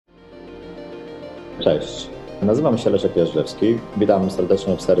Cześć, nazywam się Leszek Jażdżewski. Witam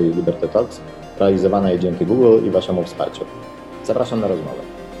serdecznie w serii Liberty Talks, realizowanej dzięki Google i Waszemu wsparciu. Zapraszam na rozmowę.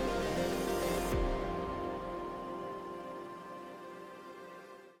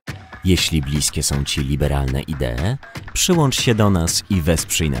 Jeśli bliskie są Ci liberalne idee, przyłącz się do nas i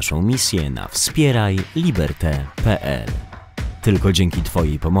wesprzyj naszą misję na wspierajliberte.pl. Tylko dzięki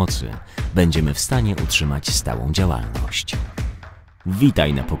Twojej pomocy będziemy w stanie utrzymać stałą działalność.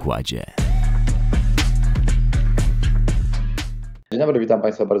 Witaj na pokładzie. Dzień dobry, witam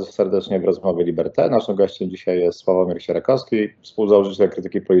Państwa bardzo serdecznie w rozmowie Liberté. Naszym gościem dzisiaj jest Sławomir Sierakowski, współzałożyciel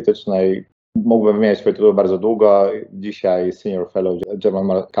krytyki politycznej. Mógłbym wymieniać swoje tytuły bardzo długo. Dzisiaj Senior Fellow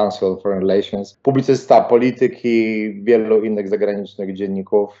German Council on Foreign Relations, publicysta polityki, wielu innych zagranicznych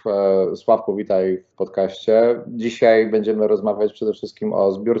dzienników. Sławku, witaj w podcaście. Dzisiaj będziemy rozmawiać przede wszystkim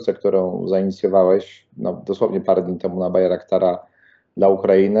o zbiórce, którą zainicjowałeś dosłownie parę dni temu na Bayraktara dla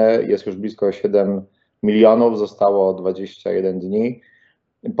Ukrainy. Jest już blisko 7 milionów, zostało 21 dni.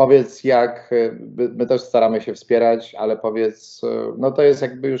 Powiedz, jak my też staramy się wspierać, ale powiedz, no to jest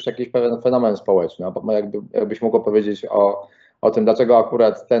jakby już jakiś pewien fenomen społeczny. Jakbyś mógł powiedzieć o tym, dlaczego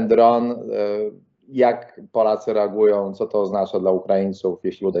akurat ten dron, jak Polacy reagują, co to oznacza dla Ukraińców,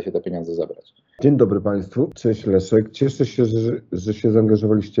 jeśli uda się te pieniądze zebrać. Dzień dobry Państwu, cześć Leszek. Cieszę się, że się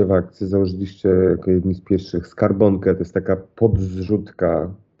zaangażowaliście w akcję. Założyliście jako jedni z pierwszych skarbonkę, to jest taka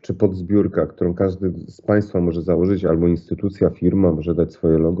podzrzutka czy podzbiórka, którą każdy z Państwa może założyć, albo instytucja, firma może dać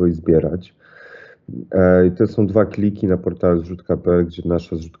swoje logo i zbierać. I to są 2 kliki na portalu zrzutka.pl, gdzie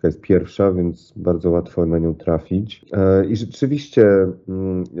nasza zrzutka jest pierwsza, więc bardzo łatwo na nią trafić. I rzeczywiście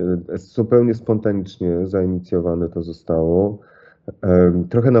zupełnie spontanicznie zainicjowane to zostało.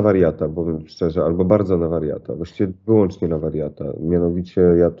 Trochę na wariata, powiem szczerze, albo bardzo na wariata, właściwie wyłącznie na wariata. Mianowicie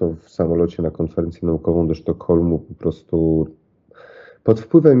ja to w samolocie na konferencję naukową do Sztokholmu po prostu pod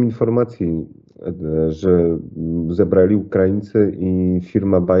wpływem informacji, że zebrali Ukraińcy i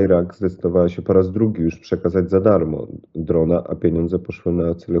firma Bayrak zdecydowała się po raz drugi już przekazać za darmo drona, a pieniądze poszły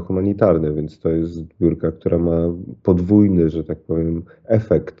na cele humanitarne, więc to jest zbiórka, która ma podwójny, że tak powiem,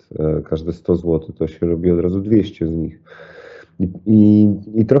 efekt. Każde 100 zł to się robi od razu 200 z nich.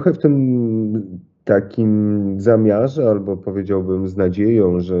 I trochę w tym takim zamiarze, albo powiedziałbym z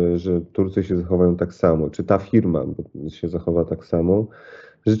nadzieją, że Turcy się zachowają tak samo, czy ta firma się zachowa tak samo.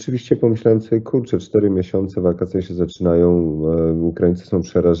 Rzeczywiście pomyślałem sobie, kurczę, 4 miesiące, wakacje się zaczynają, Ukraińcy są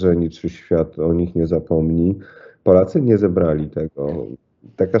przerażeni, czy świat o nich nie zapomni. Polacy nie zebrali tego.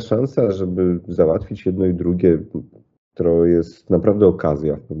 Taka szansa, żeby załatwić jedno i drugie, to jest naprawdę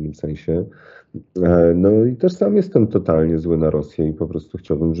okazja w pewnym sensie. No i też sam jestem totalnie zły na Rosję i po prostu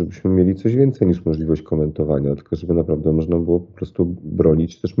chciałbym, żebyśmy mieli coś więcej niż możliwość komentowania, tylko żeby naprawdę można było po prostu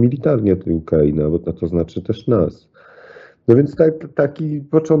bronić też militarnie tej Ukrainy, bo to znaczy też nas. No więc taki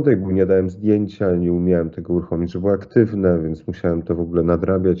początek był, nie dałem zdjęcia, nie umiałem tego uruchomić, że było aktywne, więc musiałem to w ogóle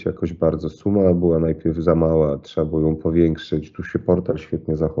nadrabiać jakoś bardzo. Suma była najpierw za mała, trzeba było ją powiększyć, tu się portal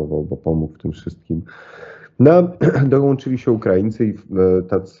świetnie zachował, bo pomógł w tym wszystkim. Dołączyli się Ukraińcy i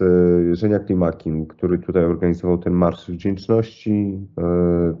tacy Żenia Klimakin, który tutaj organizował ten Marsz Wdzięczności,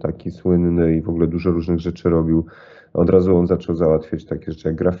 taki słynny i w ogóle dużo różnych rzeczy robił. Od razu on zaczął załatwiać takie rzeczy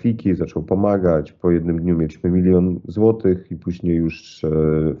jak grafiki, zaczął pomagać. Po jednym dniu mieliśmy 1 000 000 złotych i później już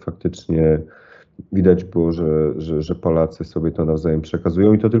faktycznie widać było, że Polacy sobie to nawzajem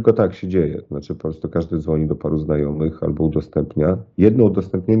przekazują i to tylko tak się dzieje. Znaczy po prostu każdy dzwoni do paru znajomych albo udostępnia. Jedno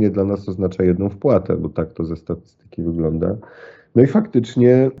udostępnienie dla nas oznacza jedną wpłatę, bo tak to ze statystyki wygląda. No i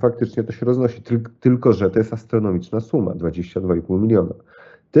faktycznie to się roznosi, tylko że to jest astronomiczna suma, 22,5 miliona.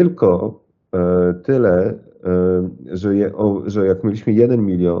 Tylko tyle, że jak mieliśmy 1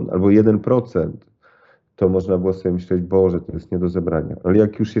 milion albo 1%, to można było sobie myśleć, Boże, to jest nie do zebrania. Ale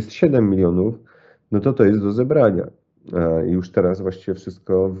jak już jest 7 milionów, no to jest do zebrania. I już teraz właściwie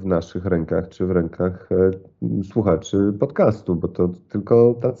wszystko w naszych rękach, czy w rękach słuchaczy podcastu, bo to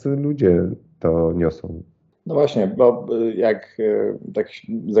tylko tacy ludzie to niosą. No właśnie, bo tak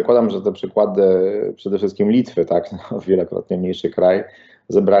zakładam, że te przykłady przede wszystkim Litwy, tak, wielokrotnie mniejszy kraj,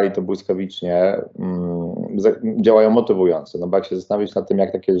 zebrali to błyskawicznie, działają motywująco. No bo jak się zastanowić nad tym,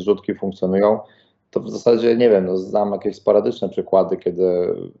 jak takie zrzutki funkcjonują, to w zasadzie, nie wiem, znam jakieś sporadyczne przykłady, kiedy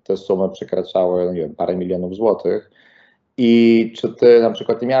te sumy przekraczały, nie wiem, parę milionów złotych. I czy ty na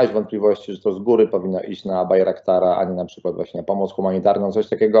przykład nie miałeś wątpliwości, że to z góry powinno iść na Bayraktara, a nie na przykład właśnie na pomoc humanitarną, coś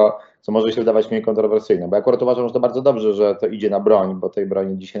takiego, co może się wydawać mniej kontrowersyjne? Bo ja akurat uważam, że to bardzo dobrze, że to idzie na broń, bo tej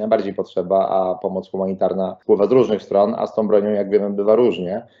broni dzisiaj najbardziej potrzeba, a pomoc humanitarna wpływa z różnych stron, a z tą bronią, jak wiemy, bywa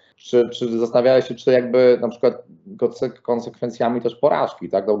różnie. Czy zastanawiałeś się, czy jakby na przykład konsekwencjami też porażki,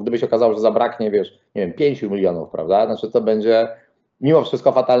 tak? No, gdyby się okazało, że zabraknie, wiesz, nie wiem, 5 milionów, prawda? Znaczy to będzie mimo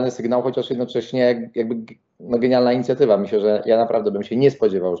wszystko fatalny sygnał, chociaż jednocześnie jakby genialna inicjatywa. Myślę, że ja naprawdę bym się nie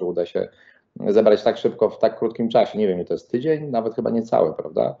spodziewał, że uda się zebrać tak szybko, w tak krótkim czasie. Nie wiem, to jest tydzień, nawet chyba niecały,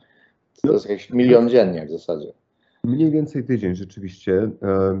 prawda? To jest jakiś 1 milion dziennie w zasadzie. Mniej więcej tydzień rzeczywiście.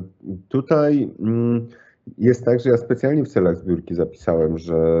 Tutaj jest tak, że ja specjalnie w celach zbiórki zapisałem,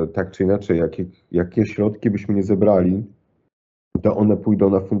 że tak czy inaczej, jakie środki byśmy nie zebrali, to one pójdą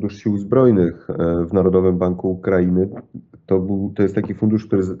na Fundusz Sił Zbrojnych w Narodowym Banku Ukrainy. To jest taki fundusz,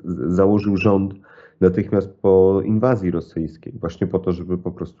 który założył rząd natychmiast po inwazji rosyjskiej, właśnie po to, żeby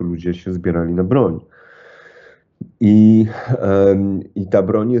po prostu ludzie się zbierali na broń. I ta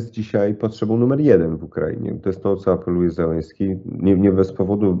broń jest dzisiaj potrzebą numer 1 w Ukrainie. To jest to, o co apeluje Zełenski. Nie bez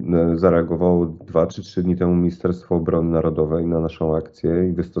powodu zareagowało 2 czy 3 dni temu Ministerstwo Obrony Narodowej na naszą akcję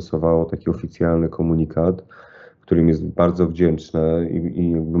i wystosowało taki oficjalny komunikat, którym jest bardzo wdzięczne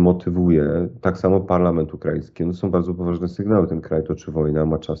i jakby motywuje. Tak samo parlament ukraiński. No są bardzo poważne sygnały. Ten kraj toczy wojnę,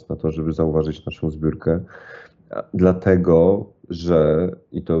 ma czas na to, żeby zauważyć naszą zbiórkę. Dlatego, że,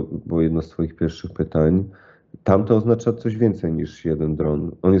 i to było jedno z twoich pierwszych pytań, tam to oznacza coś więcej niż jeden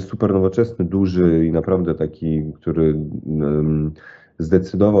dron. On jest super nowoczesny, duży i naprawdę taki, który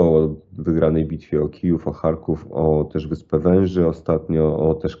zdecydował o wygranej bitwie o Kijów, o Charków, o też Wyspę Węży ostatnio,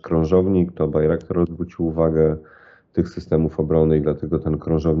 o też krążownik. To Bayraktara odwrócił uwagę tych systemów obrony i dlatego ten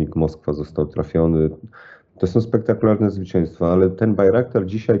krążownik Moskwa został trafiony. To są spektakularne zwycięstwa, ale ten Bayraktar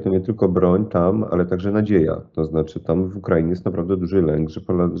dzisiaj to nie tylko broń tam, ale także nadzieja. To znaczy tam w Ukrainie jest naprawdę duży lęk,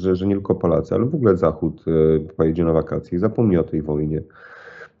 że nie tylko Polacy, ale w ogóle Zachód pojedzie na wakacje i zapomni o tej wojnie.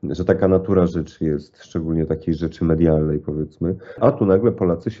 Że taka natura rzeczy jest, szczególnie takiej rzeczy medialnej powiedzmy. A tu nagle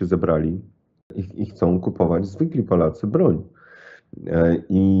Polacy się zebrali i chcą kupować, zwykli Polacy, broń.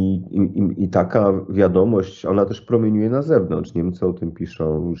 I taka wiadomość, ona też promieniuje na zewnątrz. Niemcy o tym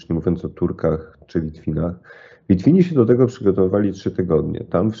piszą, już nie mówiąc o Turkach czy Litwinach. Litwini się do tego przygotowywali 3 tygodnie.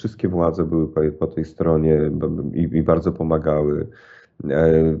 Tam wszystkie władze były po tej stronie i bardzo pomagały.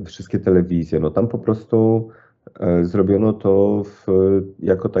 Wszystkie telewizje. No tam po prostu zrobiono to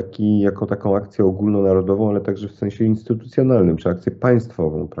jako taką akcję ogólnonarodową, ale także w sensie instytucjonalnym, czy akcję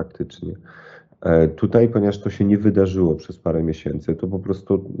państwową praktycznie. Tutaj, ponieważ to się nie wydarzyło przez parę miesięcy, to po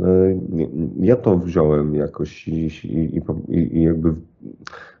prostu ja to wziąłem jakoś i jakby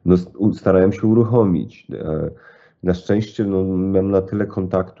no, starałem się uruchomić. Na szczęście no, miałem na tyle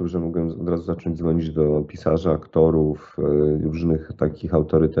kontaktów, że mogłem od razu zacząć dzwonić do pisarzy, aktorów, różnych takich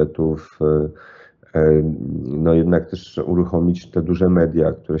autorytetów. No jednak też uruchomić te duże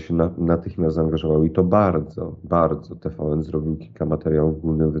media, które się natychmiast zaangażowały i to bardzo, bardzo. TVN zrobił kilka materiałów w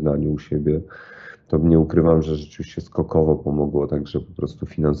głównym wydaniu u siebie. To nie ukrywam, że rzeczywiście skokowo pomogło także po prostu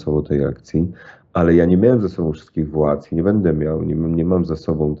finansowo tej akcji, ale ja nie miałem ze sobą wszystkich władz i nie będę miał, nie mam za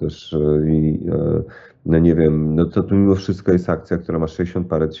sobą też no nie wiem, no to mimo wszystko jest akcja, która ma 60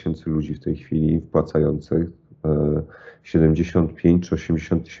 parę tysięcy ludzi w tej chwili wpłacających, 75 czy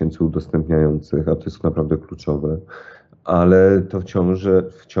 80 tysięcy udostępniających, a to jest naprawdę kluczowe. Ale to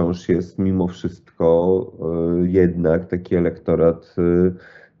wciąż jest mimo wszystko jednak taki elektorat,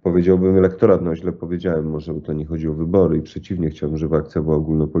 powiedziałbym elektorat, no źle powiedziałem, może to nie chodzi o wybory i przeciwnie, chciałbym, żeby akcja była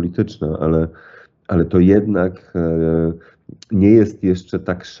ogólnopolityczna, ale to jednak nie jest jeszcze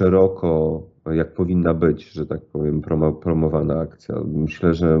tak szeroko, jak powinna być, że tak powiem, promowana akcja.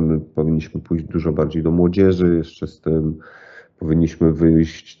 Myślę, że my powinniśmy pójść dużo bardziej do młodzieży jeszcze z tym, powinniśmy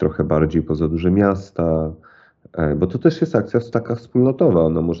wyjść trochę bardziej poza duże miasta, bo to też jest akcja taka wspólnotowa,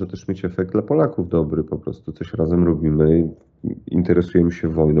 ona może też mieć efekt dla Polaków dobry, po prostu coś razem robimy, interesujemy się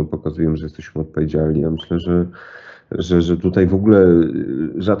wojną, pokazujemy, że jesteśmy odpowiedzialni. Ja myślę, że tutaj w ogóle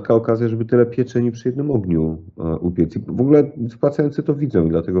rzadka okazja, żeby tyle pieczeni przy jednym ogniu upiec. I w ogóle wpłacający to widzą i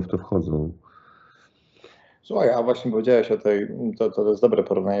dlatego w to wchodzą. Słuchaj, a właśnie powiedziałeś o to jest dobre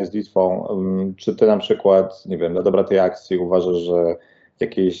porównanie z Litwą. Czy ty na przykład, nie wiem, dla dobra tej akcji uważasz, że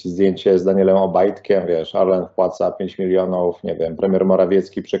jakieś zdjęcie z Danielem Obajtkiem, wiesz, Orlen wpłaca 5 milionów, nie wiem, premier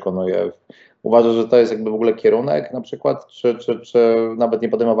Morawiecki przekonuje. Uważasz, że to jest jakby w ogóle kierunek na przykład, czy nawet nie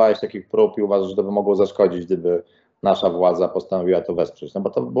podejmowałeś takich prób i uważasz, że to by mogło zaszkodzić, gdyby nasza władza postanowiła to wesprzeć? No bo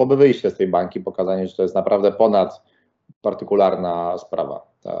to byłoby wyjście z tej bańki, pokazanie, że to jest naprawdę ponad partykularna sprawa,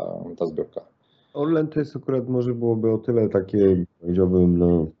 ta zbiórka. Orlen to jest akurat może byłoby o tyle takie, powiedziałbym,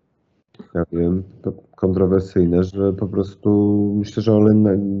 no ja wiem, to kontrowersyjne, że po prostu myślę, że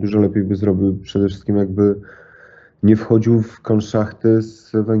Orlen dużo lepiej by zrobił przede wszystkim jakby nie wchodził w konszachty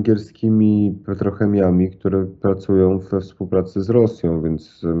z węgierskimi petrochemiami, które pracują we współpracy z Rosją,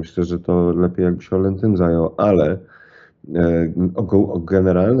 więc myślę, że to lepiej jakby się Orlen tym zajął, ale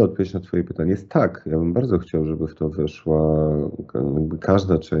generalna odpowiedź na twoje pytanie jest tak. Ja bym bardzo chciał, żeby w to weszła jakby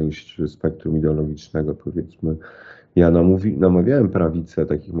każda część spektrum ideologicznego, powiedzmy. Ja namawiałem prawicę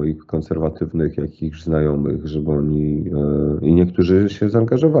takich moich konserwatywnych jakichś znajomych, żeby oni, i niektórzy się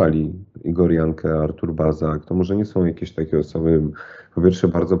zaangażowali. Igor Jankę, Artur Bazak, to może nie są jakieś takie osoby, po pierwsze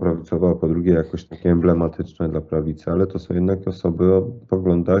bardzo prawicowe, a po drugie jakoś takie emblematyczne dla prawicy, ale to są jednak osoby o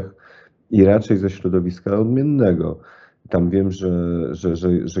poglądach i raczej ze środowiska odmiennego. Tam wiem,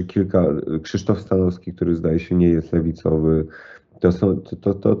 że Krzysztof Stanowski, który zdaje się nie jest lewicowy,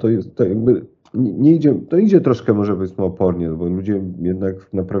 to jakby nie idzie, to idzie troszkę może powiedzmy opornie, bo ludzie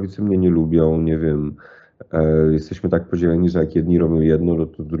jednak na prawicy mnie nie lubią, nie wiem, jesteśmy tak podzieleni, że jak jedni robią jedno, no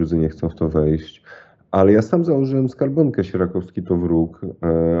to drudzy nie chcą w to wejść. Ale ja sam założyłem skarbonkę Sierakowski to wróg,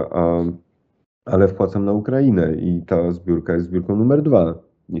 ale wpłacam na Ukrainę i ta zbiórka jest zbiórką numer 2.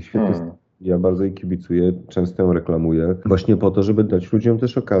 I świetnie. Ja bardzo jej kibicuję, często ją reklamuję, właśnie po to, żeby dać ludziom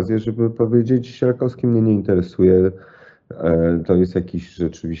też okazję, żeby powiedzieć, Sierakowski mnie nie interesuje, to jest jakiś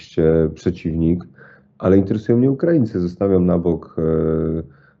rzeczywiście przeciwnik, ale interesują mnie Ukraińcy. Zostawiam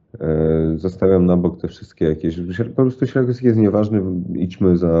na bok te wszystkie jakieś. Po prostu Sierakowski jest nieważny,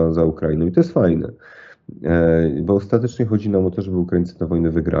 idźmy za Ukrainą i to jest fajne. Bo ostatecznie chodzi nam o to, żeby Ukraińcy tę wojnę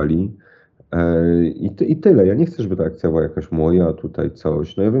wygrali. I tyle. Ja nie chcę, żeby ta akcja była jakaś moja, tutaj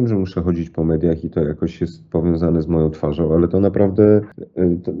coś. No ja wiem, że muszę chodzić po mediach i to jakoś jest powiązane z moją twarzą, ale to naprawdę,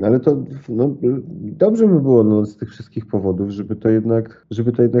 no, dobrze by było no, z tych wszystkich powodów, żeby to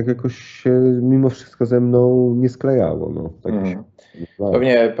jednak jakoś się mimo wszystko ze mną nie sklejało. No,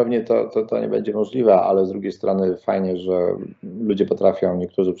 Pewnie to nie będzie możliwe, ale z drugiej strony fajnie, że ludzie potrafią,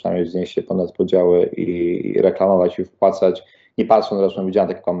 niektórzy przynajmniej wznieść się ponad podziały i reklamować i wpłacać. Nie patrzą, zresztą widziałem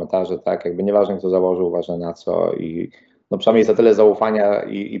takie komentarze, tak, jakby nieważne kto założył, ważne na co i no przynajmniej jest na tyle zaufania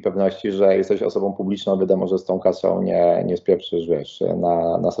i pewności, że jesteś osobą publiczną, wiadomo, że z tą kasą nie spieprzysz, wiesz,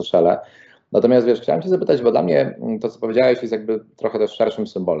 na Seszele. Natomiast wiesz, chciałem cię zapytać, bo dla mnie to, co powiedziałeś, jest jakby trochę też szerszym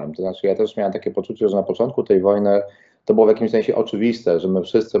symbolem. To znaczy ja też miałem takie poczucie, że na początku tej wojny to było w jakimś sensie oczywiste, że my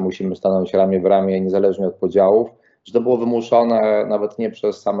wszyscy musimy stanąć ramię w ramię, niezależnie od podziałów, że to było wymuszone nawet nie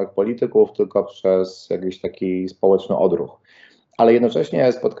przez samych polityków, tylko przez jakiś taki społeczny odruch. Ale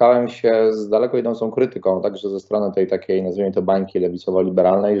jednocześnie spotkałem się z daleko idącą krytyką, także ze strony tej takiej, nazwijmy to, bańki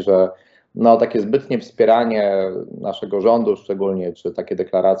lewicowo-liberalnej, że no, takie zbytnie wspieranie naszego rządu szczególnie, czy takie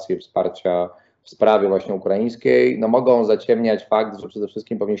deklaracje wsparcia w sprawie właśnie ukraińskiej, no mogą zaciemniać fakt, że przede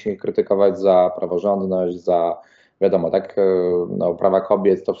wszystkim powinniśmy ich krytykować za praworządność, za, wiadomo, tak, no, prawa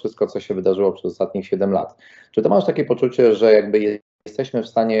kobiet, to wszystko, co się wydarzyło przez ostatnich 7 lat. Czy to masz takie poczucie, że jakby jesteśmy w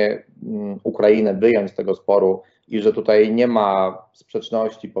stanie Ukrainę wyjąć z tego sporu i że tutaj nie ma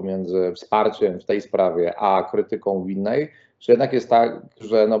sprzeczności pomiędzy wsparciem w tej sprawie a krytyką w innej, czy jednak jest tak,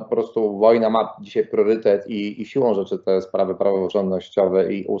 że no po prostu wojna ma dzisiaj priorytet i siłą rzeczy te sprawy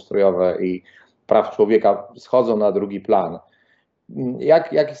praworządnościowe i ustrojowe i praw człowieka schodzą na drugi plan?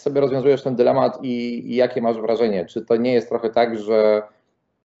 Jak sobie rozwiązujesz ten dylemat i jakie masz wrażenie? Czy to nie jest trochę tak, że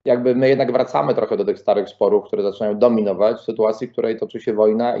jakby my jednak wracamy trochę do tych starych sporów, które zaczynają dominować w sytuacji, w której toczy się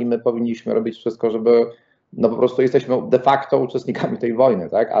wojna i my powinniśmy robić wszystko, żeby, no po prostu jesteśmy de facto uczestnikami tej wojny,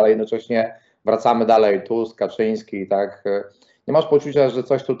 tak? Ale jednocześnie wracamy dalej, Tusk, Kaczyński, tak? Nie masz poczucia, że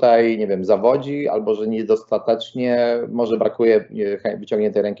coś tutaj, nie wiem, zawodzi, albo że niedostatecznie, może brakuje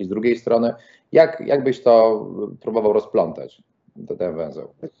wyciągniętej ręki z drugiej strony? Jak byś to próbował rozplątać, ten węzeł?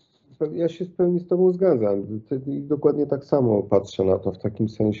 Ja się w pełni z Tobą zgadzam. I dokładnie tak samo patrzę na to w takim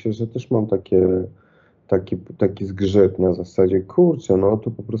sensie, że też mam taki zgrzyt na zasadzie, kurczę, no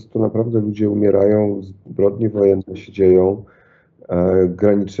to po prostu naprawdę ludzie umierają, zbrodnie wojenne się dzieją,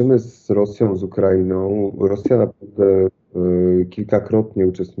 graniczymy z Rosją, z Ukrainą. Rosja naprawdę kilkakrotnie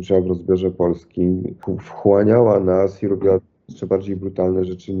uczestniczyła w rozbiorze Polski, wchłaniała nas i robiła jeszcze bardziej brutalne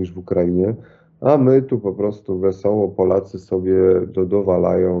rzeczy niż w Ukrainie, a my tu po prostu wesoło Polacy sobie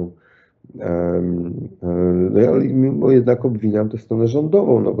dowalają. No ja jednak obwiniam tę stronę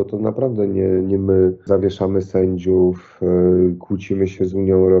rządową, no bo to naprawdę nie my zawieszamy sędziów, kłócimy się z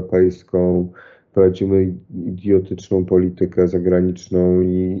Unią Europejską, prowadzimy idiotyczną politykę zagraniczną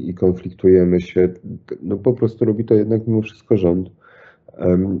i konfliktujemy się. No po prostu robi to jednak mimo wszystko rząd.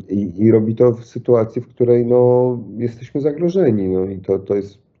 I robi to w sytuacji, w której no, jesteśmy zagrożeni. No i to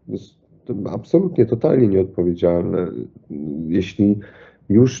jest absolutnie, totalnie nieodpowiedzialne. Jeśli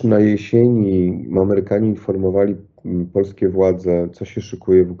już na jesieni Amerykanie informowali polskie władze, co się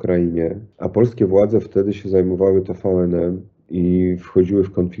szykuje w Ukrainie, a polskie władze wtedy się zajmowały TVN-em i wchodziły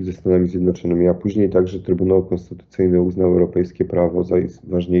w konflikt ze Stanami Zjednoczonymi, a później także Trybunał Konstytucyjny uznał europejskie prawo za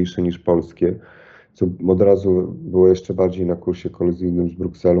ważniejsze niż polskie, co od razu było jeszcze bardziej na kursie kolizyjnym z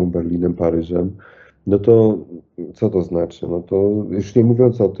Brukselą, Berlinem, Paryżem. No to co to znaczy? No to już nie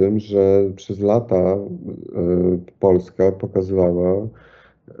mówiąc o tym, że przez lata Polska pokazywała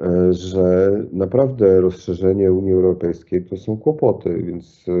że naprawdę rozszerzenie Unii Europejskiej to są kłopoty,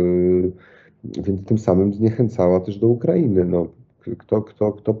 więc tym samym zniechęcała też do Ukrainy. No,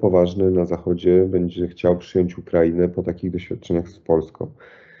 kto poważny na Zachodzie będzie chciał przyjąć Ukrainę po takich doświadczeniach z Polską?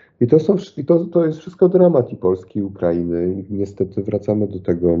 I to jest wszystko dramat i Polski, i Ukrainy. I niestety wracamy do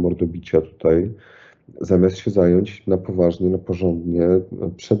tego mordobicia tutaj, zamiast się zająć na poważnie, na porządnie,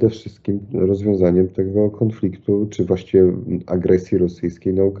 przede wszystkim rozwiązaniem tego konfliktu, czy właściwie agresji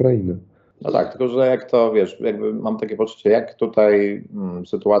rosyjskiej na Ukrainę. No tak, tylko że jak to, wiesz, jakby mam takie poczucie, jak tutaj w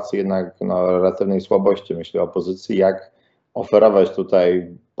sytuacji jednak relatywnej słabości, myślę, opozycji, jak oferować tutaj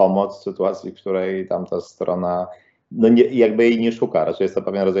pomoc w sytuacji, w której tamta strona jakby jej nie szuka. Raczej jest to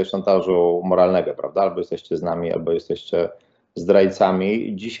pewien rodzaj szantażu moralnego, prawda? Albo jesteście z nami, albo jesteście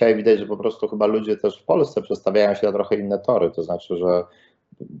zdrajcami. Dzisiaj widać, że po prostu chyba ludzie też w Polsce przestawiają się na trochę inne tory, to znaczy, że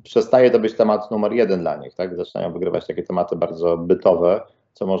przestaje to być temat numer jeden dla nich, tak? Zaczynają wygrywać takie tematy bardzo bytowe,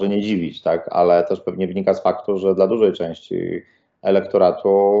 co może nie dziwić, tak? Ale też pewnie wynika z faktu, że dla dużej części elektoratu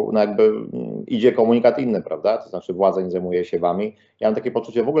jakby idzie komunikat inny, prawda? To znaczy władza nie zajmuje się wami. Ja mam takie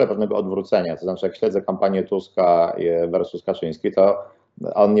poczucie w ogóle pewnego odwrócenia, to znaczy jak śledzę kampanię Tuska versus Kaczyński, to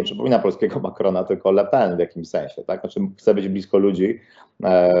on nie przypomina polskiego Macrona, tylko Le Pen w jakimś sensie, tak? Znaczy chce być blisko ludzi,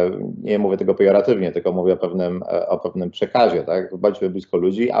 nie mówię tego pejoratywnie, tylko mówię o pewnym przekazie, tak? Bądźmy blisko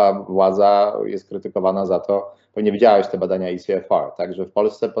ludzi, a władza jest krytykowana za to, pewnie widziałeś te badania ICFR, tak? Że w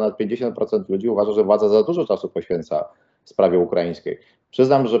Polsce ponad 50% ludzi uważa, że władza za dużo czasu poświęca sprawie ukraińskiej.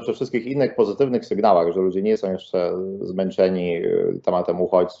 Przyznam, że przy wszystkich innych pozytywnych sygnałach, że ludzie nie są jeszcze zmęczeni tematem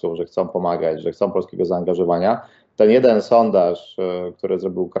uchodźców, że chcą pomagać, że chcą polskiego zaangażowania, ten jeden sondaż, który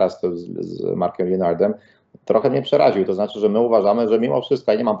zrobił Krastew z Markiem Leonardem, trochę mnie przeraził. To znaczy, że my uważamy, że mimo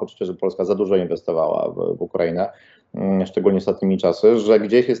wszystko, ja nie mam poczucia, że Polska za dużo inwestowała w Ukrainę, szczególnie ostatnimi czasy, że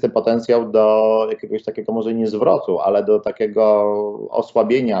gdzieś jest ten potencjał do jakiegoś takiego może nie zwrotu, ale do takiego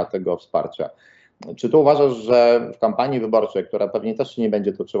osłabienia tego wsparcia. Czy tu uważasz, że w kampanii wyborczej, która pewnie też się nie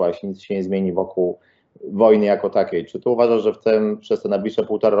będzie toczyła, jeśli nic się nie zmieni wokół wojny jako takiej, czy tu uważasz, że przez te najbliższe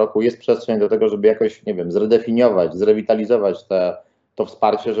 1,5 roku jest przestrzeń do tego, żeby jakoś, nie wiem, zredefiniować, zrewitalizować to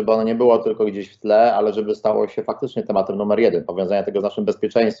wsparcie, żeby ono nie było tylko gdzieś w tle, ale żeby stało się faktycznie tematem numer jeden, powiązania tego z naszym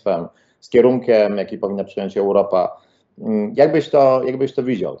bezpieczeństwem, z kierunkiem, jaki powinna przyjąć Europa. Jakbyś to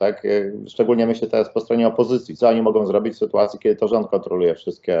widział, tak? Szczególnie myślę teraz po stronie opozycji, co oni mogą zrobić w sytuacji, kiedy to rząd kontroluje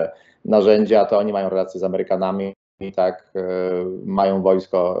wszystkie narzędzia, to oni mają relacje z Amerykanami, tak, mają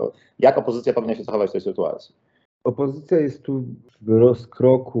wojsko. Jak opozycja powinna się zachować w tej sytuacji? Opozycja jest tu w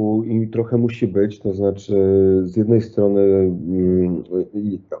rozkroku i trochę musi być, to znaczy z jednej strony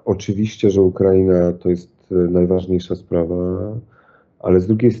oczywiście, że Ukraina to jest najważniejsza sprawa, ale z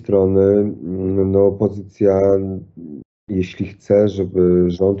drugiej strony no, opozycja, jeśli chce,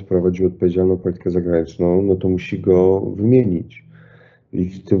 żeby rząd prowadził odpowiedzialną politykę zagraniczną, no to musi go wymienić. I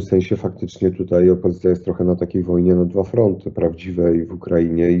w tym sensie faktycznie tutaj opozycja jest trochę na takiej wojnie na dwa fronty, prawdziwej w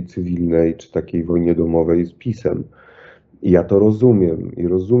Ukrainie i cywilnej, czy takiej wojnie domowej z PiS-em. I ja to rozumiem i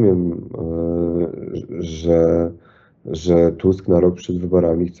rozumiem, że Tusk na rok przed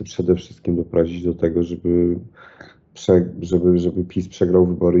wyborami chce przede wszystkim doprowadzić do tego, żeby PiS przegrał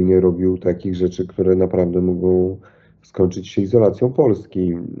wybory i nie robił takich rzeczy, które naprawdę mogą skończyć się izolacją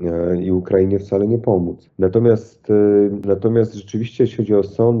Polski i Ukrainie wcale nie pomóc. Natomiast rzeczywiście, jeśli chodzi o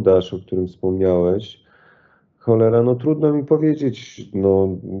sondaż, o którym wspomniałeś, cholera, no trudno mi powiedzieć,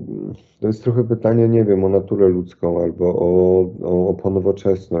 no to jest trochę pytanie, nie wiem, o naturę ludzką albo o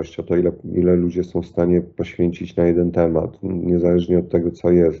nowoczesność, o to, ile ludzie są w stanie poświęcić na jeden temat, niezależnie od tego,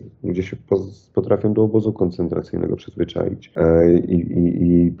 co jest. Ludzie się potrafią do obozu koncentracyjnego przyzwyczaić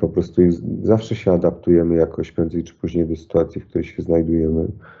i po prostu zawsze się adaptujemy jakoś prędzej czy później do sytuacji, w której się znajdujemy,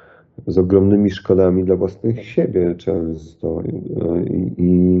 z ogromnymi szkodami dla własnych siebie często.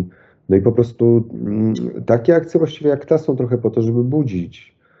 No i po prostu takie akcje właściwie jak ta są trochę po to, żeby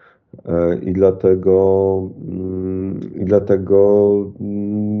budzić. I dlatego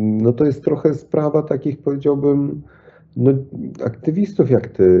no to jest trochę sprawa takich, powiedziałbym, no, aktywistów jak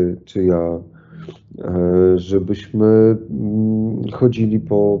ty czy ja, żebyśmy chodzili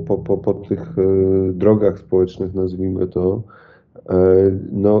po tych drogach społecznych, nazwijmy to,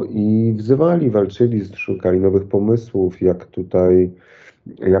 no i wzywali, walczyli, szukali nowych pomysłów, jak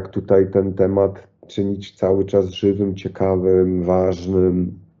tutaj ten temat czynić cały czas żywym, ciekawym,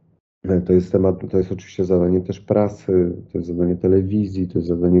 ważnym. To jest oczywiście zadanie też prasy, to jest zadanie telewizji, to jest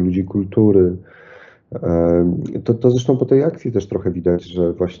zadanie ludzi kultury. To zresztą po tej akcji też trochę widać,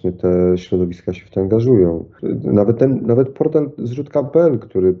 że właśnie te środowiska się w to angażują. Nawet portal zrzutka.pl,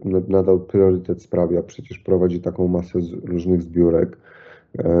 który nadal priorytet sprawia, przecież prowadzi taką masę różnych zbiórek,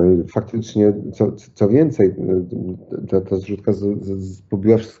 Faktycznie, co więcej, ta zrzutka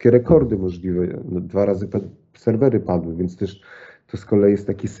pobiła wszystkie rekordy możliwe. 2 razy serwery padły, więc też to z kolei jest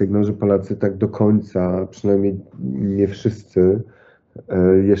taki sygnał, że Polacy tak do końca, przynajmniej nie wszyscy,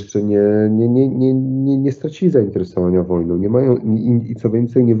 jeszcze nie stracili zainteresowania wojną. Nie mają, i co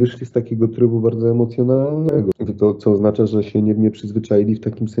więcej, nie wyszli z takiego trybu bardzo emocjonalnego. To, co oznacza, że się nie przyzwyczaili w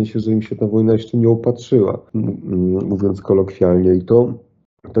takim sensie, że im się ta wojna jeszcze nie opatrzyła, mówiąc kolokwialnie. I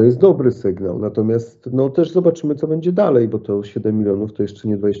to jest dobry sygnał. Natomiast no, też zobaczymy, co będzie dalej, bo to 7 milionów to jeszcze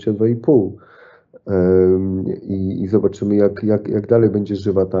nie 22,5. I zobaczymy, jak dalej będzie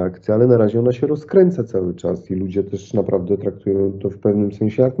żywa ta akcja, ale na razie ona się rozkręca cały czas i ludzie też naprawdę traktują to w pewnym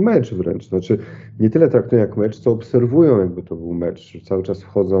sensie jak mecz wręcz. Znaczy nie tyle traktują jak mecz, co obserwują, jakby to był mecz. Cały czas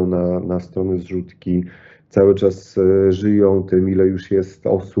wchodzą na strony zrzutki, cały czas żyją tym, ile już jest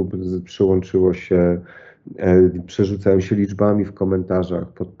osób, przyłączyło się, przerzucają się liczbami w komentarzach,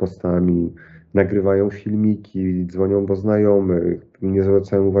 pod postami, nagrywają filmiki, dzwonią do znajomych, nie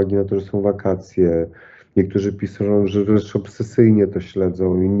zwracają uwagi na to, że są wakacje. Niektórzy piszą, że wręcz obsesyjnie to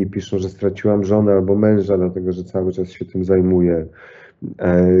śledzą, inni piszą, że straciłam żonę albo męża, dlatego że cały czas się tym zajmuję.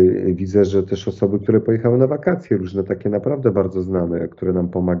 Widzę, że też osoby, które pojechały na wakacje, różne takie naprawdę bardzo znane, które nam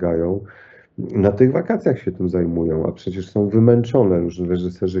pomagają, na tych wakacjach się tym zajmują, a przecież są wymęczone różni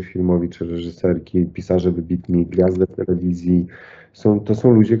reżyserzy filmowi czy reżyserki, pisarze wybitni, gwiazdy telewizji. To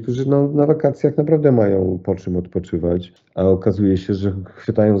są ludzie, którzy na wakacjach naprawdę mają po czym odpoczywać, a okazuje się, że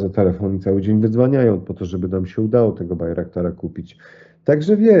chwytają za telefon i cały dzień wydzwaniają po to, żeby nam się udało tego Bayraktara kupić.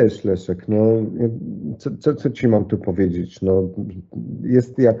 Także wiesz, Leszek, no, co ci mam tu powiedzieć? No,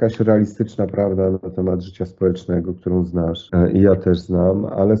 jest jakaś realistyczna prawda na temat życia społecznego, którą znasz i ja też znam,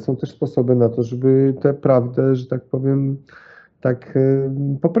 ale są też sposoby na to, żeby tę prawdę, że tak powiem, tak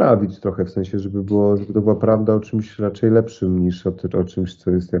poprawić trochę, w sensie, żeby to była prawda o czymś raczej lepszym niż o czymś,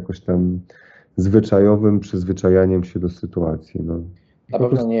 co jest jakoś tam zwyczajowym przyzwyczajaniem się do sytuacji. No. Na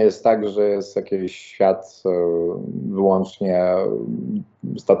pewno nie jest tak, że jest jakiś świat wyłącznie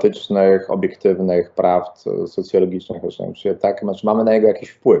statycznych, obiektywnych prawd socjologicznych. Tak, znaczy mamy na niego jakiś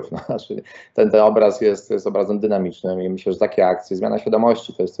wpływ. No, znaczy ten obraz jest obrazem dynamicznym i myślę, że takie akcje, zmiana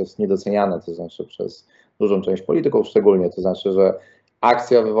świadomości to jest niedoceniane, to znaczy przez dużą część polityków szczególnie, to znaczy, że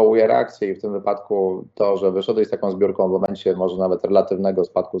akcja wywołuje reakcję i w tym wypadku to, że wyszedłeś z taką zbiórką w momencie może nawet relatywnego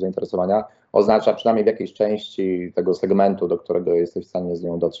spadku zainteresowania, oznacza przynajmniej w jakiejś części tego segmentu, do którego jesteś w stanie z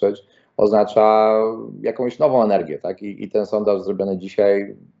nią dotrzeć, oznacza jakąś nową energię, tak? I ten sondaż zrobiony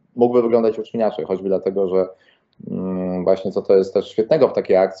dzisiaj mógłby wyglądać już inaczej, choćby dlatego, że właśnie co to jest też świetnego w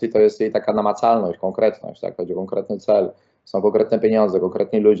takiej akcji, to jest jej taka namacalność, konkretność, tak? Chodzi o konkretny cel. Są konkretne pieniądze,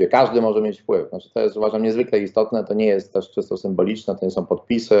 konkretni ludzie, każdy może mieć wpływ. Znaczy, to jest, uważam, niezwykle istotne, to nie jest też czysto symboliczne, to nie są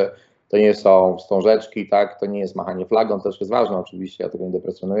podpisy, to nie są wstążeczki, tak? To nie jest machanie flagą, to też jest ważne oczywiście, ja tego nie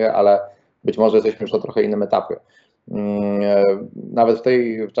deprecjonuję, ale być może jesteśmy już na trochę innym etapie. Nawet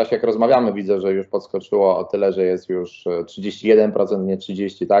w czasie jak rozmawiamy widzę, że już podskoczyło o tyle, że jest już 31%, nie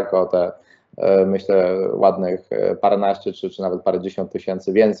 30%, tak? O te myślę ładnych paręnaście czy nawet parędziesiąt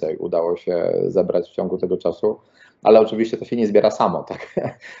tysięcy więcej udało się zebrać w ciągu tego czasu. Ale oczywiście to się nie zbiera samo, tak?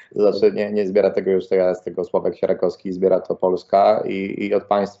 Znaczy nie zbiera tego już teraz tego Sławek Sierakowski, zbiera to Polska i od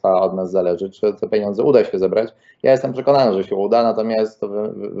państwa, od nas zależy, czy te pieniądze uda się zebrać. Ja jestem przekonany, że się uda, natomiast to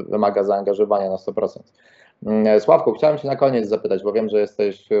wymaga zaangażowania na 100%. Sławku, chciałem Cię na koniec zapytać, bo wiem, że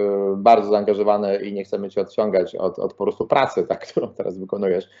jesteś bardzo zaangażowany i nie chcemy Cię odciągać od po prostu pracy, tak, którą teraz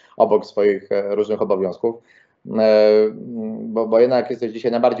wykonujesz obok swoich różnych obowiązków. Bo jednak jesteś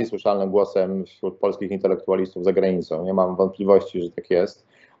dzisiaj najbardziej słyszalnym głosem wśród polskich intelektualistów za granicą. Nie mam wątpliwości, że tak jest.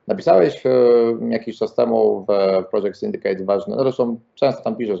 Napisałeś jakiś czas temu w Project Syndicate ważny, zresztą często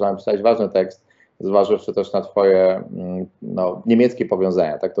tam piszesz, że napisałeś ważny tekst, zważywszy też na twoje niemieckie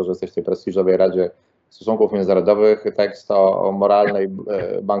powiązania, tak, to, że jesteś w tej prestiżowej Radzie Stosunków Międzynarodowych, tekst o moralnej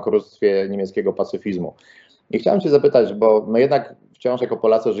bankructwie niemieckiego pacyfizmu. I chciałem Cię zapytać, bo my jednak wciąż jako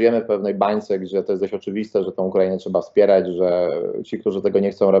Polacy żyjemy w pewnej bańce, gdzie to jest dość oczywiste, że tę Ukrainę trzeba wspierać, że ci, którzy tego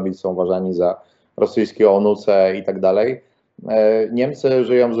nie chcą robić, są uważani za rosyjskie onuce i tak dalej. Niemcy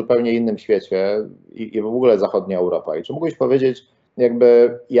żyją w zupełnie innym świecie i w ogóle zachodnia Europa. I czy mógłbyś powiedzieć,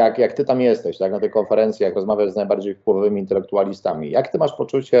 jakby jak Ty tam jesteś, tak, na tej konferencji, jak rozmawiasz z najbardziej wpływowymi intelektualistami, jak Ty masz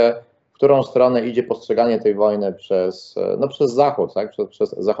poczucie, w którą stronę idzie postrzeganie tej wojny przez Zachód, tak?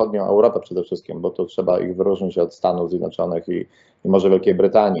 Przez zachodnią Europę przede wszystkim, bo to trzeba ich wyróżnić od Stanów Zjednoczonych i może Wielkiej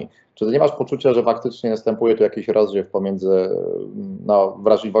Brytanii. Czy ty nie masz poczucia, że faktycznie następuje tu jakiś rozdziew pomiędzy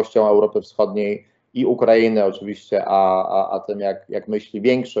wrażliwością Europy Wschodniej i Ukrainy oczywiście, a tym, jak myśli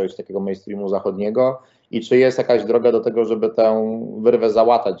większość takiego mainstreamu zachodniego i czy jest jakaś droga do tego, żeby tę wyrwę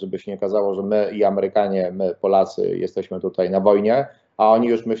załatać, żeby się nie okazało, że my i Amerykanie, my Polacy jesteśmy tutaj na wojnie, a oni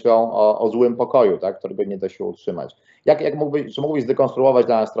już myślą o złym pokoju, tak, którego nie da się utrzymać. Czy mógłbyś zdekonstruować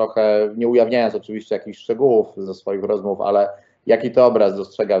dla nas trochę, nie ujawniając oczywiście jakichś szczegółów ze swoich rozmów, ale jaki to obraz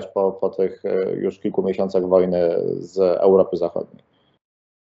dostrzegasz po tych już kilku miesiącach wojny z Europy Zachodniej?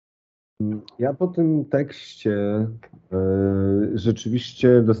 Ja po tym tekście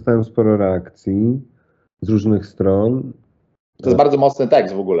rzeczywiście dostałem sporo reakcji z różnych stron. To jest bardzo mocny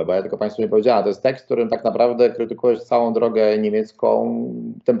tekst w ogóle, bo ja tylko Państwu nie powiedziałem. To jest tekst, w którym tak naprawdę krytykujesz całą drogę niemiecką,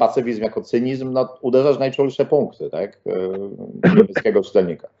 ten pacywizm jako cynizm, no, uderzasz w najczulsze punkty, tak, niemieckiego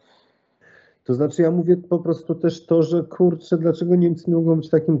czytelnika. To znaczy ja mówię po prostu też to, że kurczę, dlaczego Niemcy nie mogą być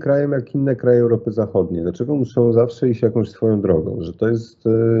takim krajem jak inne kraje Europy Zachodniej? Dlaczego muszą zawsze iść jakąś swoją drogą? Że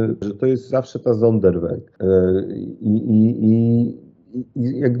to jest zawsze ta Sonderweg. I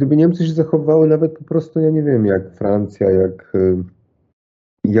jak gdyby Niemcy się zachowały nawet po prostu, ja nie wiem, jak Francja,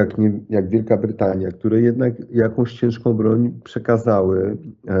 jak Wielka Brytania, które jednak jakąś ciężką broń przekazały.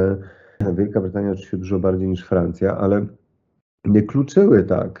 Wielka Brytania oczywiście dużo bardziej niż Francja, ale nie kluczyły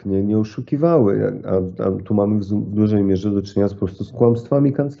tak, nie oszukiwały, a tu mamy w dużej mierze do czynienia po prostu z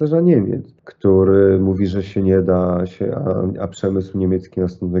kłamstwami kanclerza Niemiec, który mówi, że się nie da, a przemysł niemiecki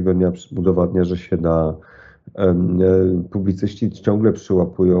następnego dnia udowadnia, że się da. Publicyści ciągle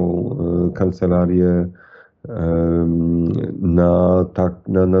przyłapują kancelarię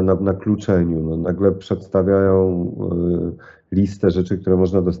na kluczeniu. No, nagle przedstawiają listę rzeczy, które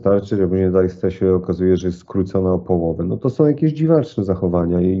można dostarczyć, a później dalej się okazuje, że jest skrócona o połowę. No to są jakieś dziwaczne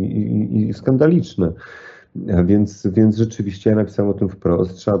zachowania i skandaliczne. Więc rzeczywiście ja napisałem o tym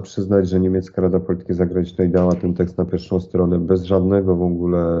wprost. Trzeba przyznać, że niemiecka Rada Polityki Zagranicznej dała ten tekst na pierwszą stronę bez żadnego w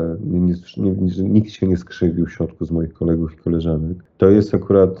ogóle, nikt się nie skrzywił w środku z moich kolegów i koleżanek. To jest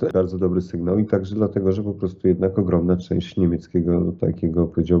akurat bardzo dobry sygnał i także dlatego, że po prostu jednak ogromna część niemieckiego takiego,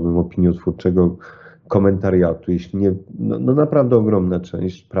 powiedziałbym, opiniotwórczego komentariatu, jeśli nie, no naprawdę ogromna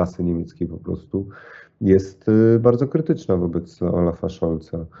część prasy niemieckiej po prostu jest bardzo krytyczna wobec Olafa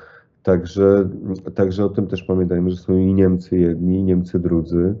Scholza. Także o tym też pamiętajmy, że są i Niemcy jedni, i Niemcy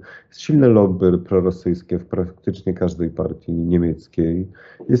drudzy. Jest silne lobby prorosyjskie w praktycznie każdej partii niemieckiej.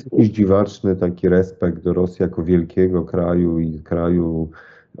 Jest jakiś dziwaczny taki respekt do Rosji jako wielkiego kraju,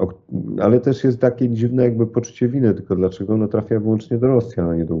 ale też jest takie dziwne jakby poczucie winy, tylko dlaczego ono trafia wyłącznie do Rosjan,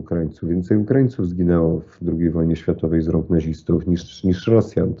 a nie do Ukraińców. Więcej Ukraińców zginęło w II wojnie światowej z rąk nazistów niż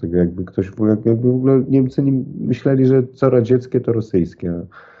Rosjan. Tego jakby w ogóle Niemcy nie myśleli, że co radzieckie to rosyjskie.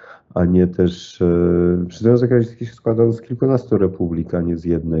 A nie też Związek Radziecki się składał z kilkunastu republik, a nie z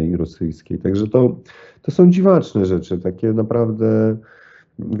jednej rosyjskiej. Także to są dziwaczne rzeczy, takie naprawdę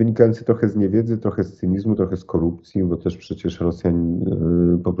wynikające trochę z niewiedzy, trochę z cynizmu, trochę z korupcji, bo też przecież Rosja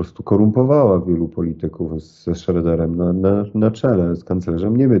po prostu korumpowała wielu polityków ze Schröderem na czele, z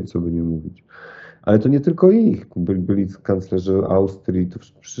kanclerzem Niemiec, co by nie mówić. Ale to nie tylko ich. Byli kanclerzy Austrii, to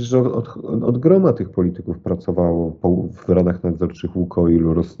przecież od groma tych polityków pracowało w radach nadzorczych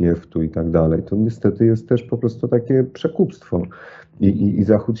Łukoilu, Rosnieftu i tak dalej. To niestety jest też po prostu takie przekupstwo. I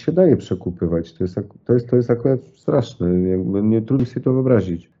Zachód się daje przekupywać. To jest akurat straszne. Jakby trudno sobie to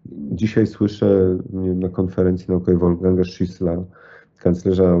wyobrazić. Dzisiaj słyszę na konferencji naukowej Wolfganga Schissla,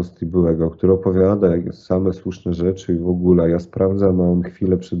 kanclerza Austrii byłego, który opowiada same słuszne rzeczy i w ogóle. Ja sprawdzam, a on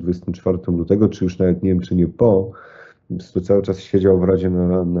chwilę przed 24 lutego, czy już nawet nie wiem, czy nie po, to cały czas siedział w Radzie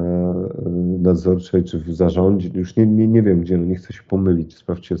Nadzorczej, czy w zarządzie, już nie wiem gdzie, no nie chcę się pomylić,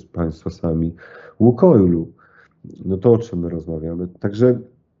 sprawdźcie Państwo sami, Łukoilu. No to o czym my rozmawiamy. Także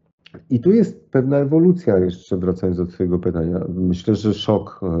i tu jest pewna ewolucja, jeszcze wracając do Twojego pytania. Myślę, że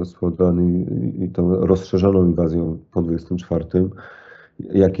szok spowodowany tą rozszerzoną inwazją po 24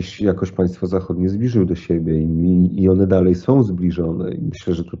 jakoś państwo zachodnie zbliżył do siebie i one dalej są zbliżone. I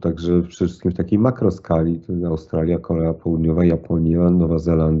myślę, że tu także przede wszystkim w takiej makroskali, to Australia, Korea Południowa, Japonia, Nowa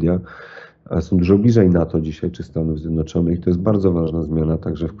Zelandia są dużo bliżej NATO dzisiaj czy Stanów Zjednoczonych. To jest bardzo ważna zmiana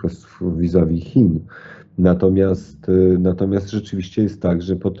także w kwestii vis-a-vis Chin. Natomiast rzeczywiście jest tak,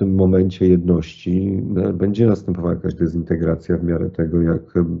 że po tym momencie jedności będzie następowała jakaś dezintegracja w miarę tego, jak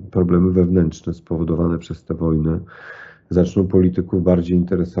problemy wewnętrzne spowodowane przez tę wojnę zaczną polityków bardziej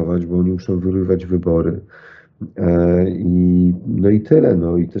interesować, bo oni muszą wyrywać wybory. No i tyle.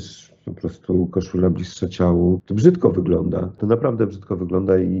 No i też po prostu koszula bliższa ciału. To brzydko wygląda. To naprawdę brzydko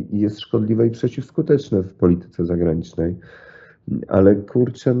wygląda i jest szkodliwe i przeciwskuteczne w polityce zagranicznej. Ale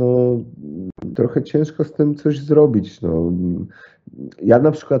kurczę, no trochę ciężko z tym coś zrobić. No. Ja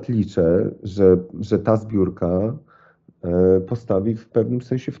na przykład liczę, że ta zbiórka postawi w pewnym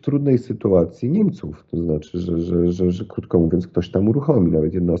sensie w trudnej sytuacji Niemców. To znaczy, że krótko mówiąc ktoś tam uruchomi.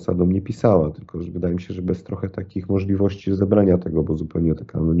 Nawet jedna osoba do mnie pisała, tylko że wydaje mi się, że bez trochę takich możliwości zebrania tego, bo zupełnie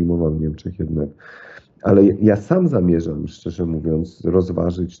taka anonimowa w Niemczech jednak. Ale ja sam zamierzam, szczerze mówiąc,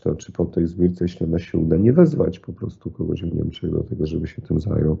 rozważyć to, czy po tej zbiórce, jeśli ona się uda, nie wezwać po prostu kogoś w Niemczech do tego, żeby się tym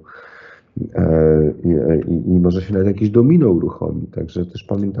zajął. I może się nawet jakieś domino uruchomi. Także też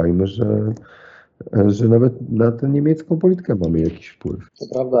pamiętajmy, że nawet na tę niemiecką politykę mamy jakiś wpływ. To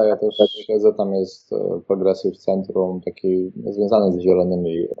prawda, ja też śledzę, tam jest Progressive Centrum, taki związany z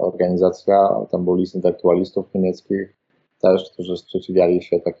zielonymi organizacja, tam był list intelektualistów niemieckich też, którzy sprzeciwiali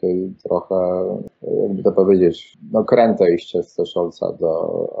się takiej trochę, jakby to powiedzieć, krętej ścieżce Scholza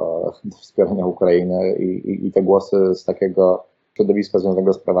do wspierania Ukrainy i te głosy z takiego środowiska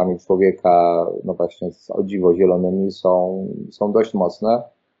związanego z prawami człowieka, no właśnie o dziwo zielonymi są dość mocne.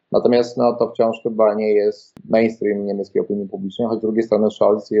 Natomiast to wciąż chyba nie jest mainstream niemieckiej opinii publicznej, choć z drugiej strony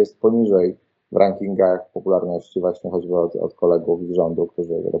Scholz jest poniżej w rankingach popularności właśnie choćby od kolegów z rządu,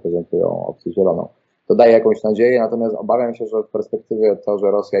 którzy reprezentują opcję zieloną. To daje jakąś nadzieję, natomiast obawiam się, że w perspektywie to,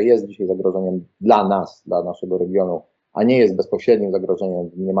 że Rosja jest dzisiaj zagrożeniem dla nas, dla naszego regionu, a nie jest bezpośrednim zagrożeniem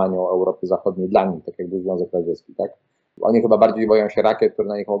w mniemaniu Europy Zachodniej dla nich, tak jak był Związek Radziecki, tak? Oni chyba bardziej boją się rakiet, które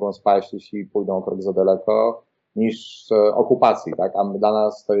na nich mogą spaść, jeśli pójdą o krok za daleko, niż okupacji, tak? A dla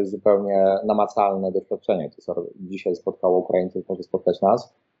nas to jest zupełnie namacalne doświadczenie. To, co dzisiaj spotkało Ukraińców, może spotkać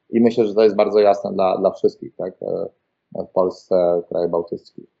nas. I myślę, że to jest bardzo jasne dla wszystkich, tak? W Polsce, w krajach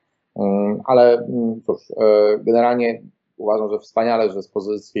bałtyckich. Ale cóż, generalnie uważam, że wspaniale, że z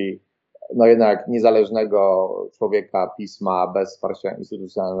pozycji jednak niezależnego człowieka, pisma, bez wsparcia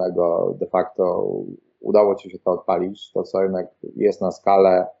instytucjonalnego de facto udało ci się to odpalić, to co jednak jest na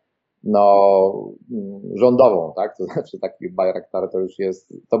skalę rządową, tak? To znaczy taki Bayraktara to już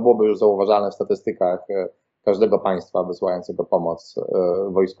jest, to byłoby już zauważalne w statystykach każdego państwa wysyłającego pomoc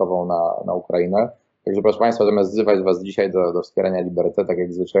wojskową na Ukrainę. Także proszę Państwa, zamiast wzywać Was dzisiaj do wspierania Liberté, tak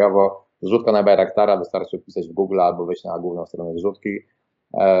jak zwyczajowo, zrzutka na Bayraktara, wystarczy wpisać w Google albo wejść na główną stronę zrzutki.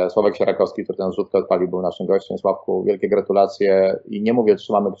 Sławek Sierakowski, który tę zrzutkę odpalił, był naszym gościem. Sławku, wielkie gratulacje i nie mówię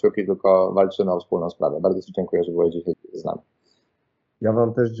trzymamy kciuki, tylko walczymy o wspólną sprawę. Bardzo Ci dziękuję, że byłeś dzisiaj z nami. Ja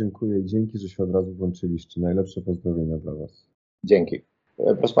Wam też dziękuję. Dzięki, że się od razu włączyliście. Najlepsze pozdrowienia dla Was. Dzięki.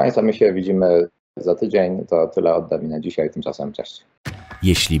 Proszę Państwa, my się widzimy za tydzień. To tyle ode mnie na dzisiaj. Tymczasem cześć.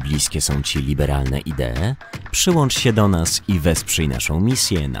 Jeśli bliskie są Ci liberalne idee, przyłącz się do nas i wesprzyj naszą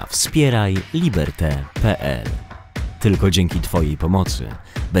misję na wspierajliberte.pl. Tylko dzięki Twojej pomocy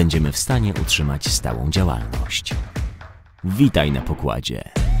będziemy w stanie utrzymać stałą działalność. Witaj na pokładzie.